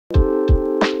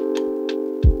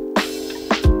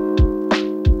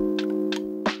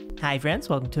Hi friends,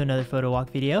 welcome to another photo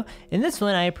walk video. In this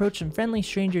one I approach some friendly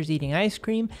strangers eating ice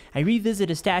cream, I revisit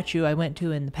a statue I went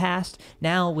to in the past,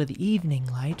 now with evening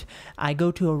light, I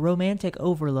go to a romantic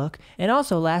overlook, and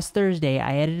also last Thursday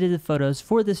I edited the photos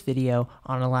for this video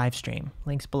on a live stream.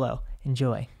 Links below.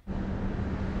 Enjoy.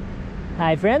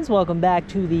 Hi friends, welcome back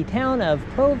to the town of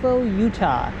Provo,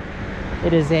 Utah.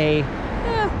 It is a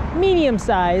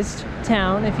medium-sized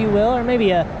town, if you will, or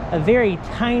maybe a very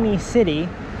tiny city.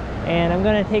 And I'm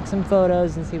gonna take some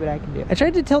photos and see what I can do. I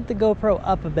tried to tilt the GoPro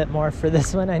up a bit more for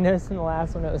this one. I noticed in the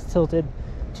last one it was tilted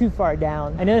too far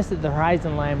down. I noticed that the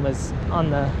horizon line was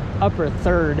on the upper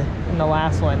third in the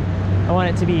last one. I want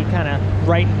it to be kind of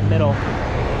right in the middle.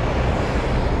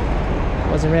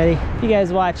 Wasn't ready. If you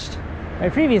guys watched my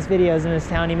previous videos in this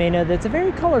town, you may know that it's a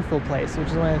very colorful place, which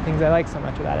is one of the things I like so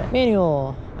much about it.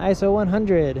 Manual, ISO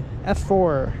 100,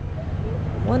 f4.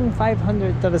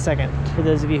 1/500th of a second. For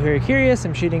those of you who are curious,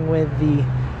 I'm shooting with the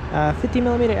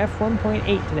 50mm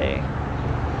f1.8 today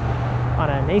on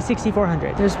an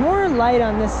A6400. There's more light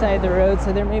on this side of the road,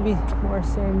 so there may be more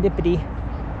serendipity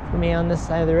for me on this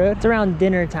side of the road. It's around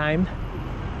dinner time.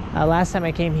 Last time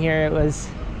I came here, it was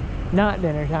not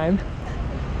dinner time,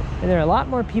 and there are a lot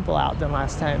more people out than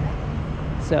last time.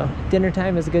 So dinner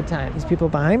time is a good time. These people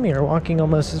behind me are walking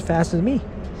almost as fast as me.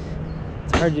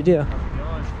 It's hard to do.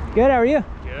 Good, how are you?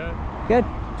 Good. Good.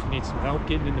 You need some help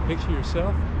getting in the picture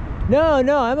yourself? No,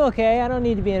 I'm okay. I don't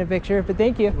need to be in a picture, but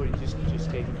thank you. What, you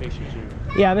just taking pictures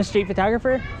of? Yeah, I'm a street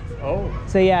photographer. Oh.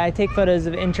 So yeah, I take photos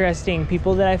of interesting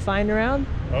people that I find around.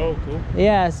 Oh, cool.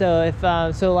 Yeah, so if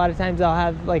so a lot of times I'll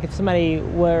have, like, if somebody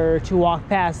were to walk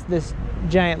past this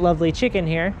giant lovely chicken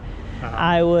here,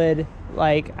 I would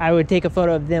take a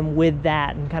photo of them with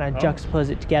that and kind of juxtapose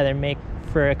it together and make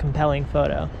for a compelling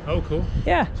photo. Oh, cool.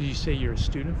 Yeah. Did you say you're a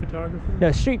student photographer?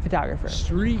 No, street photographer.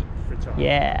 Street photographer.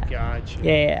 Yeah. Gotcha.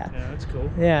 Yeah. Yeah, that's cool.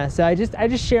 Yeah, so I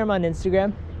just share them on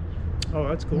Instagram. Oh,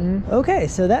 that's cool. Okay,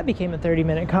 so that became a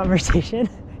 30-minute conversation.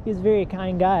 He was a very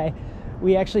kind guy.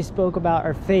 We actually spoke about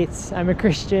our faiths. I'm a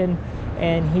Christian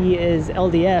and he is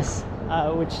LDS,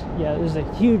 which, yeah, there's a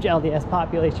huge LDS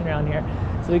population around here.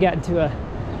 So we got into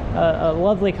a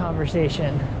lovely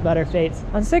conversation about our faiths.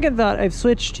 On second thought, I've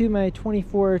switched to my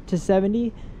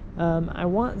 24-70. I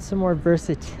want some more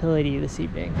versatility this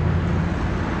evening.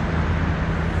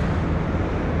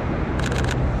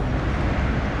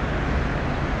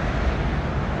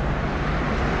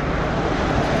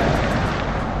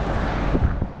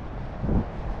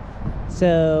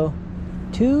 So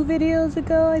 2 videos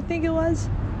ago, I think it was,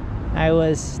 I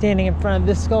was standing in front of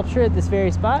this sculpture at this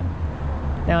very spot.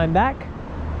 Now I'm back.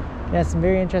 It has some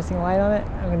very interesting light on it.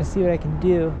 I'm gonna see what I can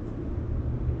do.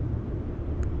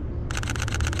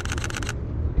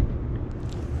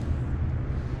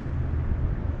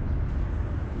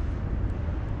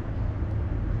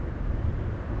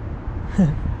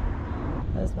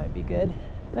 This might be good.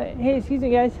 Hey, excuse me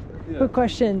guys. Yeah. Quick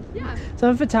question. Yeah. So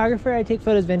I'm a photographer. I take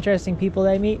photos of interesting people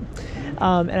that I meet.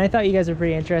 And I thought you guys were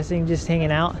pretty interesting just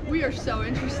hanging out. We are so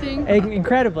interesting.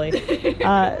 Incredibly. So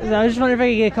I was just wondering if I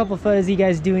could get a couple of photos of you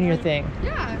guys doing your thing.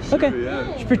 Yeah, sure. Okay.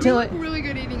 Yeah. Just pretend we look really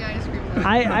good eating ice cream.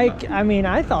 I mean,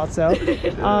 I thought so.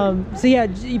 So yeah,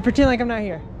 you pretend like I'm not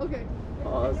here. Okay.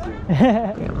 Awesome.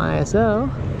 Got my ISO.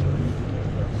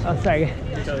 Oh, sorry.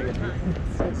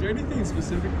 Is there anything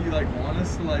specific you want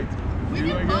us to do, I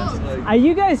guess? Are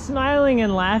you guys smiling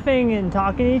and laughing and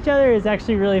talking to each other? It's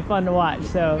actually really fun to watch.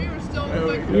 So we were still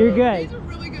you're good. He's a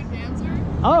really good dancer.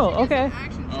 Oh, okay.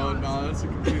 Oh no, that's a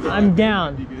complete. I'm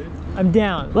down. I'm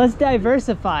down. Let's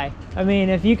diversify. I mean,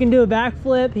 if you can do a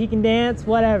backflip, he can dance,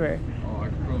 whatever. Oh, I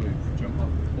could probably jump off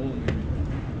the pole and maybe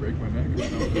break my neck or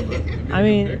something. But I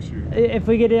mean, if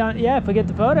we get it on, yeah, if we get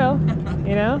the photo,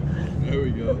 you know. There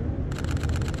we go.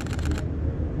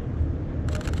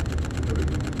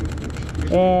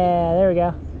 Yeah, there we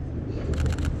go.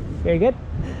 Very good.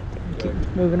 Keep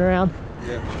moving around.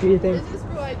 Yeah. Do your thing. Is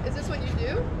this what you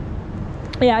do?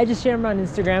 Yeah, I just share them on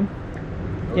Instagram.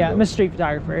 Yeah, I'm a street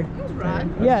photographer. That's right.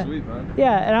 Yeah. That's sweet, man.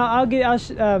 Yeah, and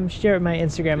I'll share my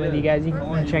Instagram with you guys. You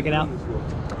can check it out.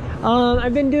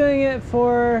 I've been doing it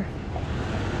for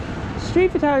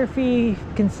street photography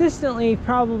consistently,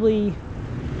 probably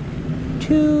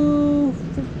 2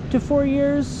 to 4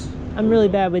 years. I'm really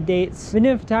bad with dates. Been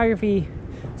doing photography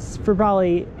for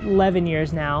probably 11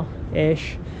 years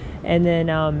now-ish. And then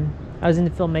I was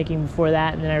into filmmaking before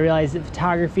that, and then I realized that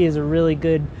photography is a really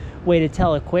good way to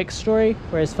tell a quick story,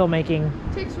 whereas filmmaking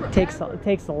takes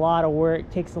a lot of work,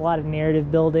 takes a lot of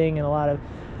narrative building, and a lot of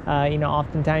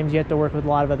oftentimes you have to work with a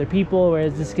lot of other people,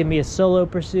 whereas this can be a solo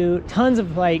pursuit. Tons of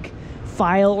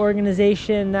file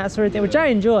organization, that sort of thing, which I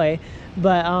enjoy.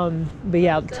 But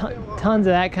yeah, tons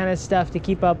of that kind of stuff to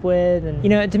keep up with. And you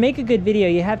know, to make a good video,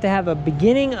 you have to have a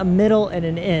beginning, a middle, and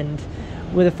an end.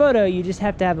 With a photo, you just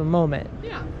have to have a moment.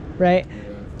 Yeah. Right? Yeah.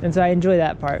 And so I enjoy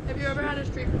that part. Have you ever had a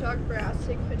street photographer ask to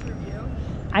take a picture of you?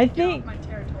 I think. My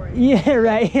territory. Yeah,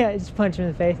 right. Yeah, just punch him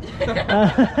in the face.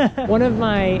 One of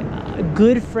my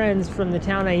good friends from the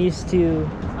town I used to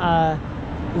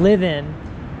live in,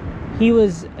 he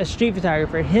was a street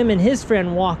photographer. Him and his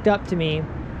friend walked up to me,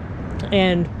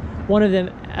 and one of them,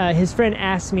 his friend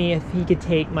asked me if he could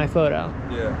take my photo.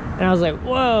 Yeah. And I was like,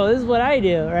 whoa, this is what I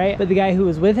do, right? But the guy who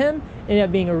was with him ended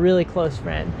up being a really close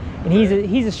friend. And he's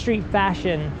a street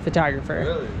fashion photographer.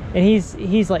 Really? And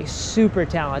he's like super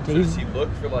talented. So does he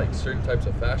look for like certain types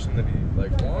of fashion that he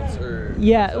like wants, or?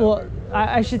 Yeah, well,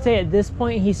 I should say at this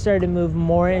point he started to move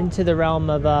more into the realm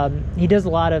of he does a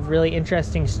lot of really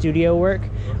interesting studio work,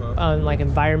 like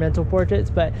environmental portraits.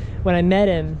 But when I met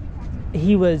him,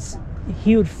 he would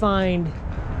find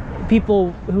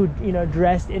people who, you know,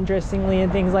 dressed interestingly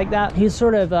and things like that. He was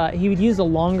sort of he would use a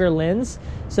longer lens,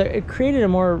 so it created a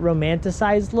more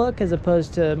romanticized look as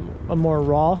opposed to a more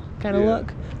raw kind of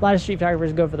look. A lot of street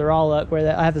photographers go for the raw look,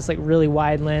 where I have this like really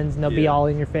wide lens and they'll be all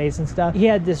in your face and stuff. He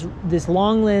had this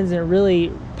long lens and a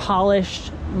really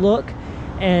polished look,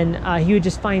 and he would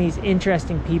just find these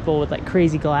interesting people with like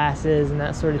crazy glasses and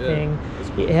that sort of thing.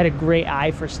 Cool. He had a great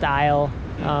eye for style.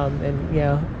 And you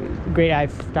know, great eye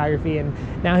for photography, and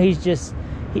now he's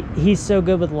so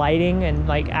good with lighting and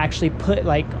like actually put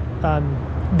like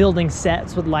building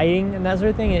sets with lighting and that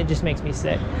sort of thing, and it just makes me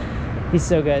sick. He's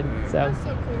so good. So that's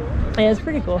so cool. Yeah, it's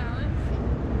pretty cool.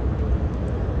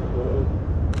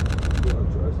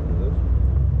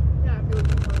 Yeah, if you're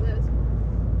looking for this.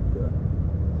 Yeah.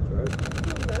 Try it.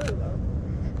 It's better though.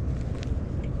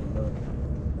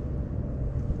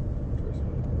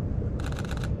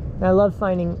 And I love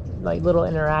finding like little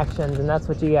interactions, and that's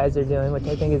what you guys are doing, which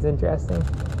I think is interesting.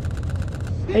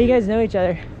 How do you guys know each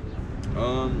other?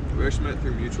 We actually met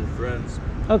through mutual friends.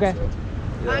 Okay. So,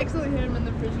 yeah. I accidentally hit him in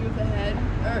the frisbee with the head,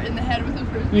 or in the head with a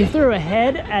frisbee. You threw a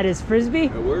head at his frisbee?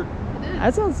 It worked.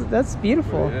 That's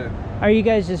beautiful. Yeah. Are you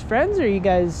guys just friends, or are you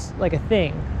guys like a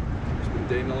thing? Just been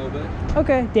dating a little bit.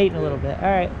 Okay, dating a little bit.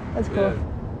 All right, that's cool. Yeah.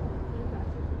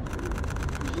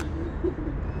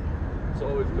 It's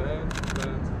always bands.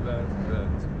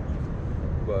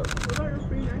 But What about your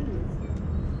free 90s?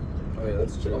 oh yeah,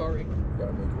 that's true. Gotta make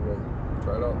it work.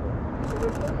 Try it out though. So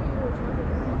what told me you were talking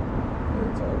about?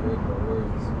 It's all good, no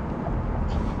worries.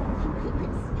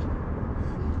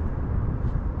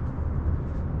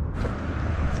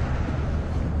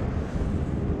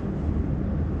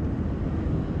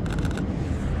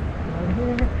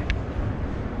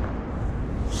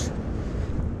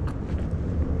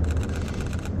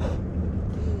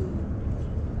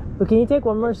 But can you take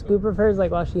one more scoop of hers,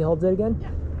 like while she holds it again? Yeah.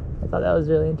 I thought that was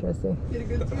really interesting. Get a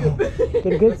good scoop.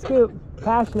 Get a good scoop.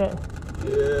 Passionate.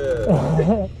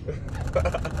 Yeah.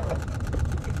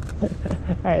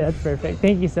 All right, that's perfect.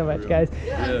 Thank you so much, guys.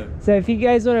 Yeah. So if you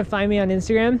guys want to find me on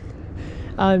Instagram,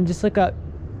 just look up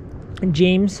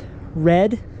James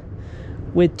Red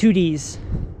with 2 D's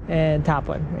and top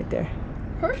one right there.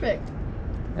 Perfect.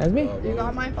 That's me. You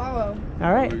got my follow.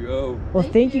 All right. There we go. Well,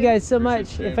 thank you guys so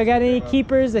much. Appreciate If I got any James.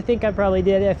 keepers, I think I probably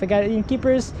did. If I got any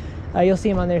keepers, you'll see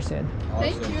them on there soon.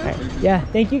 Awesome. Thank you. All right. Yeah,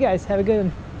 thank you guys. Have a good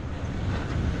one.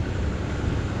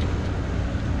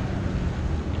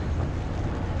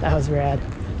 That was rad.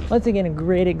 Once again, a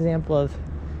great example of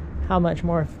how much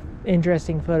more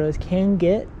interesting photos can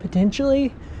get,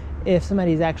 potentially, if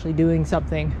somebody's actually doing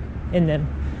something in them,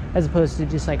 as opposed to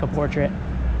just like a portrait.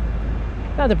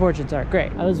 Not that portraits aren't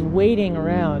great. I was waiting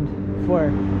around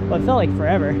for, well, it felt like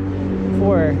forever,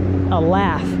 for a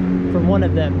laugh from one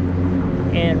of them.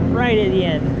 And right at the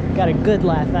end, got a good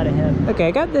laugh out of him. Okay,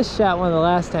 I got this shot one of the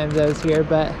last times I was here,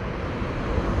 but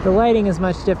the lighting is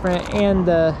much different, and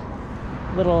the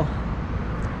little,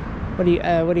 what do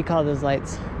you call those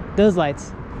lights? Those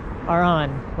lights are on,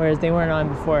 whereas they weren't on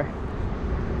before.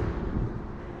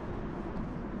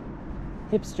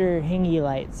 Hipster hangy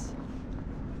lights.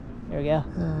 There we go.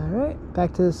 All right,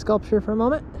 back to the sculpture for a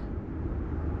moment.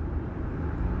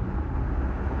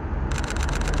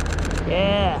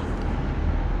 Yeah.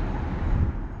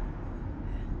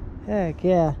 Heck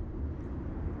yeah.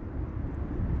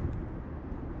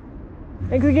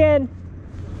 Thanks again.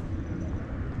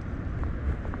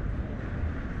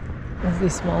 That's the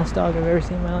smallest dog I've ever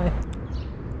seen in my life.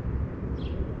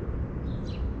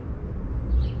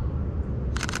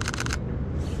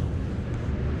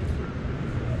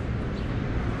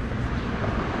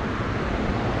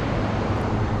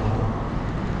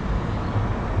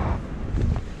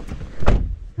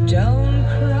 Don't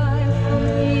cry for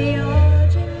me,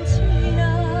 Argentina.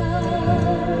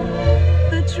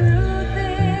 The truth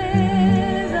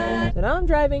is So now I'm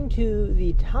driving to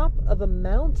the top of a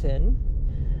mountain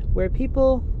where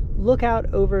people look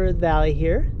out over the valley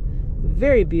here.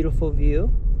 Very beautiful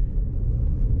view.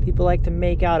 People like to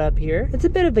make out up here. It's a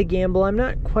bit of a gamble. I'm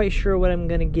not quite sure what I'm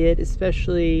gonna get,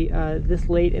 especially this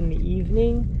late in the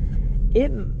evening.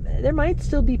 There might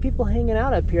still be people hanging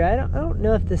out up here. I don't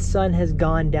know if the sun has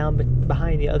gone down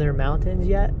behind the other mountains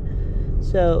yet.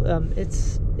 So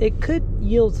it could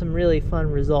yield some really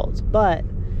fun results, but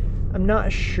I'm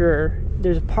not sure.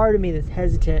 There's a part of me that's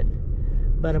hesitant,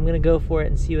 but I'm gonna go for it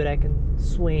and see what I can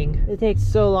swing. It takes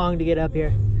so long to get up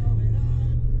here.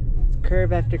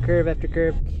 Curve after curve after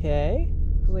curve. Okay,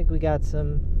 looks like we got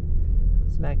some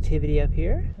activity up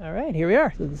here. All right, here we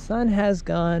are. So the sun has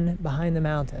gone behind the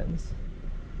mountains.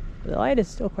 The light is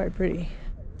still quite pretty.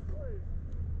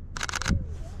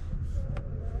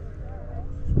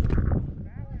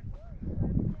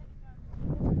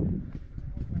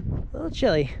 A little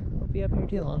chilly. Won't be up here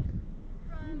too long.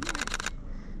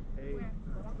 Hey.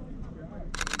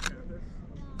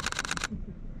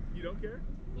 You don't care?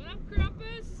 What up,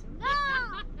 Krampus?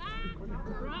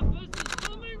 Krampus is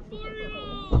coming for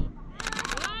you!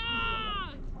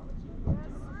 Ah!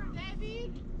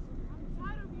 Debbie, I'm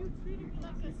tired of you treating me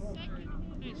like a second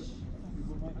fish.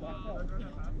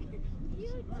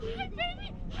 Hi, baby!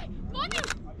 Hi, Manu!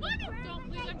 Manu! Don't, please,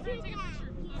 I'm trying to take a picture.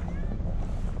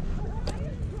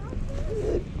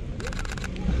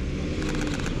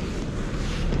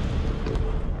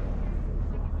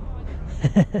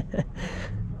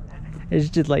 It's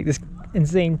just like this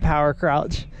insane power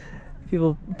crouch.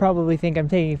 People probably think I'm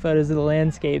taking photos of the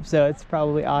landscape, so it's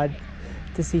probably odd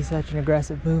to see such an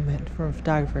aggressive movement from a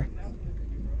photographer.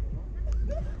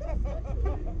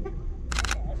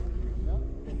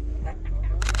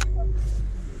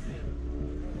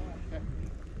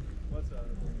 What's up?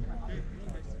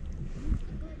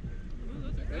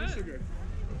 Hey, sugar.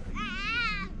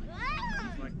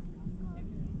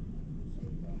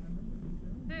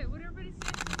 Hey, what everybody say?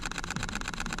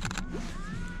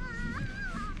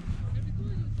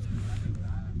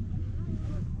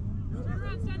 Turn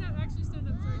around, stand up. Actually, stand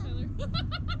up. Sorry, Tyler.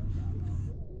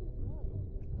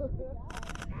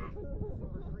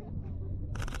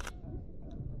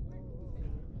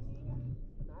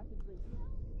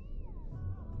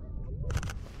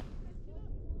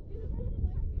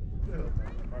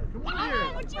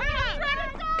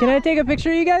 Can I take a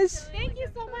picture of you guys? Thank you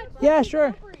so much. Yeah,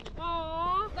 sure.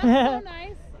 Aw, that's so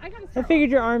nice. I figured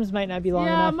your arms might not be long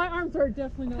enough. my arms are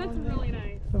definitely not. That's really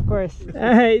nice. Of course. All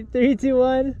right, 3, 2,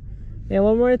 1. And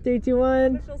one more, 3, 2,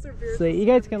 1. Sweet. You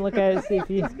guys can look at it, see if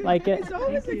you like it.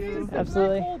 Thank you.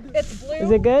 Absolutely. It's blue. Is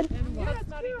it good? Yeah, it's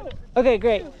not even. Okay,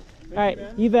 great. All right,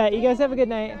 you bet. You guys have a good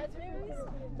night.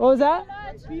 What was that?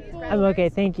 I'm okay,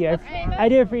 thank you. I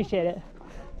do appreciate it.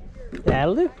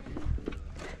 That'll do.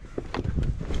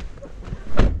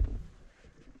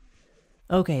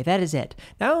 Okay, that is it.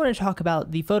 Now I want to talk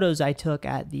about the photos I took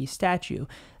at the statue.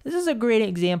 This is a great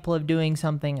example of doing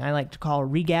something I like to call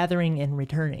regathering and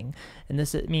returning. And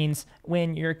this means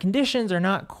when your conditions are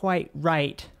not quite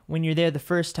right when you're there the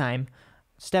first time,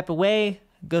 step away,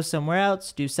 go somewhere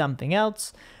else, do something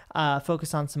else,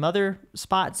 focus on some other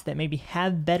spots that maybe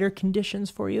have better conditions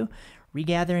for you,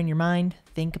 regather in your mind,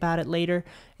 think about it later,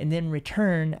 and then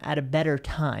return at a better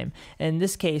time. And in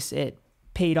this case, it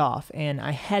paid off, and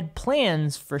I had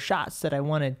plans for shots that I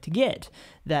wanted to get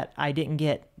that I didn't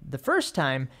get the first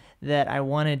time that I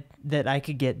wanted that I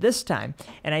could get this time,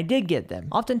 and I did get them.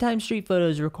 Oftentimes street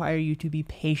photos require you to be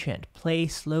patient, play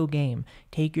slow game,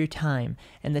 take your time,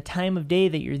 and the time of day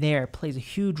that you're there plays a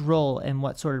huge role in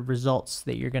what sort of results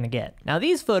that you're going to get. Now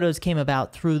these photos came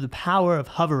about through the power of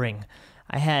hovering.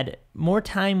 I had more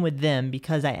time with them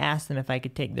because I asked them if I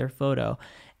could take their photo.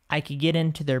 I could get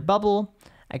into their bubble.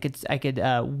 I could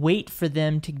wait for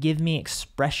them to give me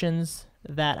expressions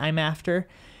that I'm after.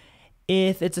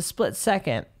 If it's a split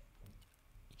second,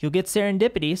 you'll get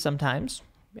serendipity sometimes,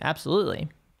 absolutely,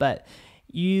 but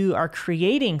you are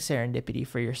creating serendipity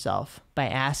for yourself by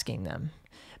asking them,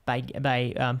 by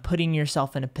putting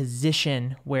yourself in a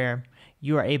position where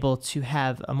you are able to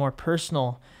have a more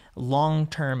personal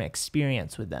long-term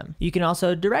experience with them. You can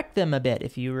also direct them a bit.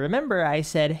 If you remember, I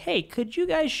said, hey, could you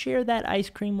guys share that ice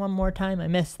cream one more time? I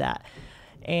missed that.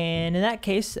 And in that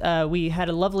case, we had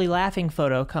a lovely laughing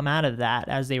photo come out of that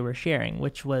as they were sharing,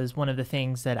 which was one of the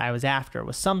things that I was after,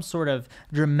 was some sort of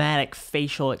dramatic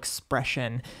facial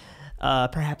expression,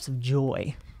 perhaps of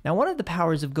joy. Now, one of the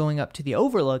powers of going up to the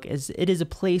overlook is it is a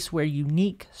place where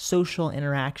unique social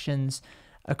interactions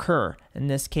occur. In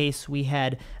this case, we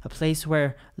had a place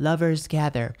where lovers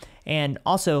gather. And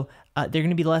also, they're going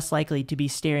to be less likely to be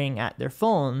staring at their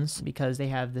phones because they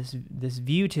have this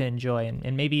view to enjoy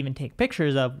and maybe even take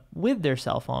pictures of with their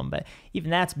cell phone. But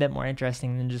even that's a bit more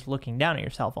interesting than just looking down at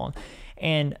your cell phone.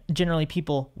 And generally,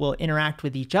 people will interact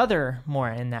with each other more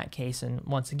in that case. And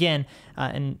once again,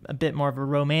 in a bit more of a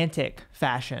romantic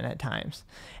fashion at times.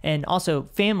 And also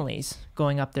families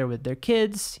going up there with their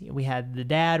kids. We had the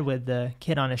dad with the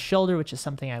kid on his shoulder, which is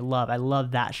something I love. I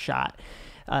love that shot.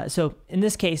 So in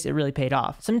this case, it really paid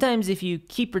off. Sometimes if you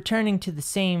keep returning to the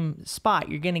same spot,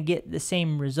 you're going to get the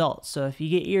same results. So if you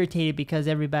get irritated because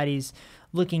everybody's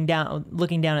looking down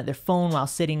at their phone while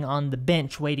sitting on the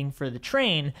bench waiting for the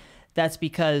train, that's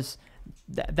because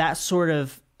that sort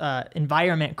of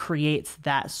environment creates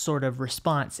that sort of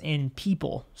response in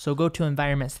people. So go to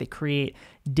environments that create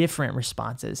different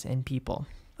responses in people.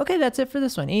 Okay, that's it for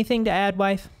this one. Anything to add,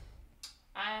 wife?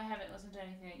 I haven't listened to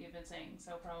anything that you've been saying,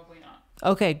 so probably not.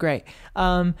 Okay, great.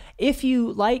 If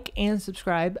you like and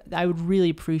subscribe, I would really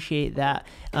appreciate that,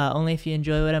 only if you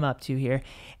enjoy what I'm up to here.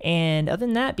 And other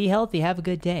than that, be healthy. Have a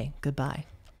good day. Goodbye.